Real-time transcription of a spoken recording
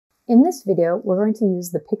In this video, we're going to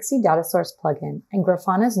use the Pixie dataSource plugin and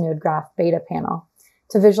Grafana's Node Graph beta panel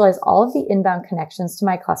to visualize all of the inbound connections to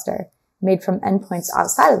my cluster made from endpoints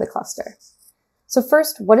outside of the cluster. So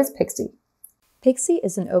first, what is Pixie? Pixie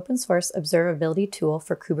is an open source observability tool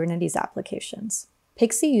for Kubernetes applications.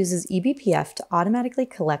 Pixie uses eBPF to automatically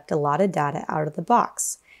collect a lot of data out of the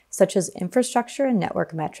box, such as infrastructure and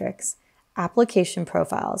network metrics, application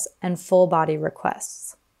profiles, and full body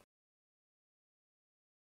requests.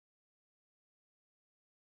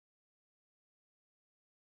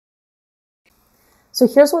 So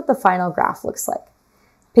here's what the final graph looks like.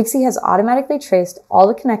 Pixie has automatically traced all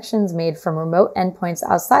the connections made from remote endpoints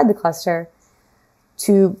outside the cluster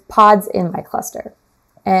to pods in my cluster.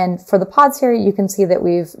 And for the pods here, you can see that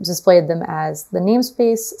we've displayed them as the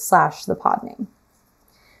namespace / the pod name.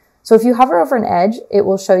 So if you hover over an edge, it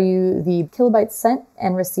will show you the kilobytes sent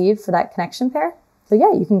and received for that connection pair. So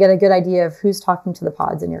yeah, you can get a good idea of who's talking to the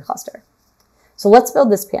pods in your cluster. So let's build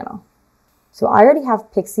this panel. So I already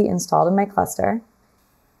have Pixie installed in my cluster.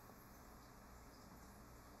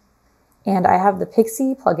 And I have the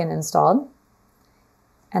Pixie plugin installed.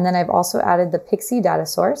 And then I've also added the Pixie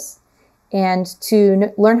dataSource. And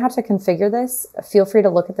to learn how to configure this, feel free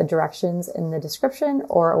to look at the directions in the description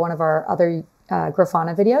or one of our other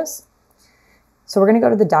Grafana videos. So we're going to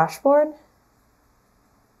go to the dashboard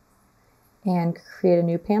and create a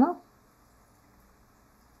new panel.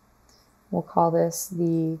 We'll call this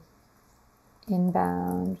the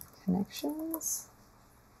inbound connections.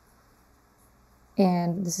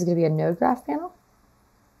 And this is going to be a node graph panel.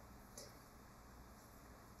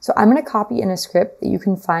 So I'm going to copy in a script that you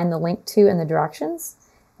can find the link to in the directions.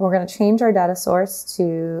 And we're going to change our data source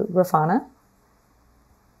to Grafana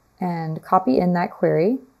and copy in that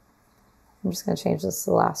query. I'm just going to change this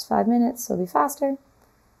to the last 5 minutes, so it'll be faster.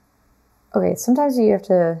 Okay, sometimes you have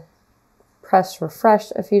to press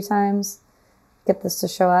refresh a few times, get this to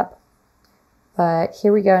show up. But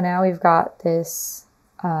here we go now. We've got this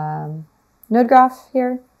node graph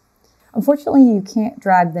here. Unfortunately, you can't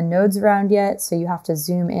drag the nodes around yet, so you have to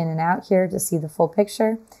zoom in and out here to see the full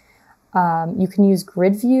picture. You can use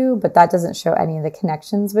grid view, but that doesn't show any of the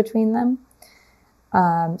connections between them.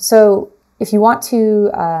 So if you want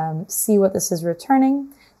to see what this is returning,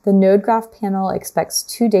 the node graph panel expects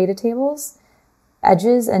 2 data tables,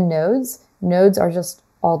 edges and nodes. Nodes are just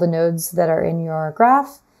all the nodes that are in your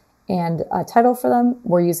graph, and a title for them.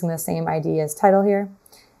 We're using the same ID as title here.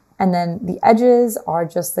 And then the edges are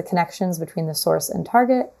just the connections between the source and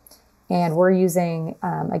target. And we're using,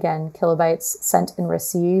 again, kilobytes sent and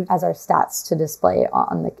received as our stats to display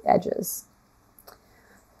on the edges.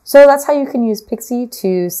 So that's how you can use Pixie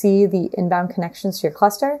to see the inbound connections to your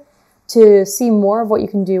cluster. To see more of what you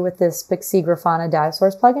can do with this Pixie Grafana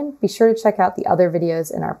dataSource plugin, be sure to check out the other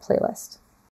videos in our playlist.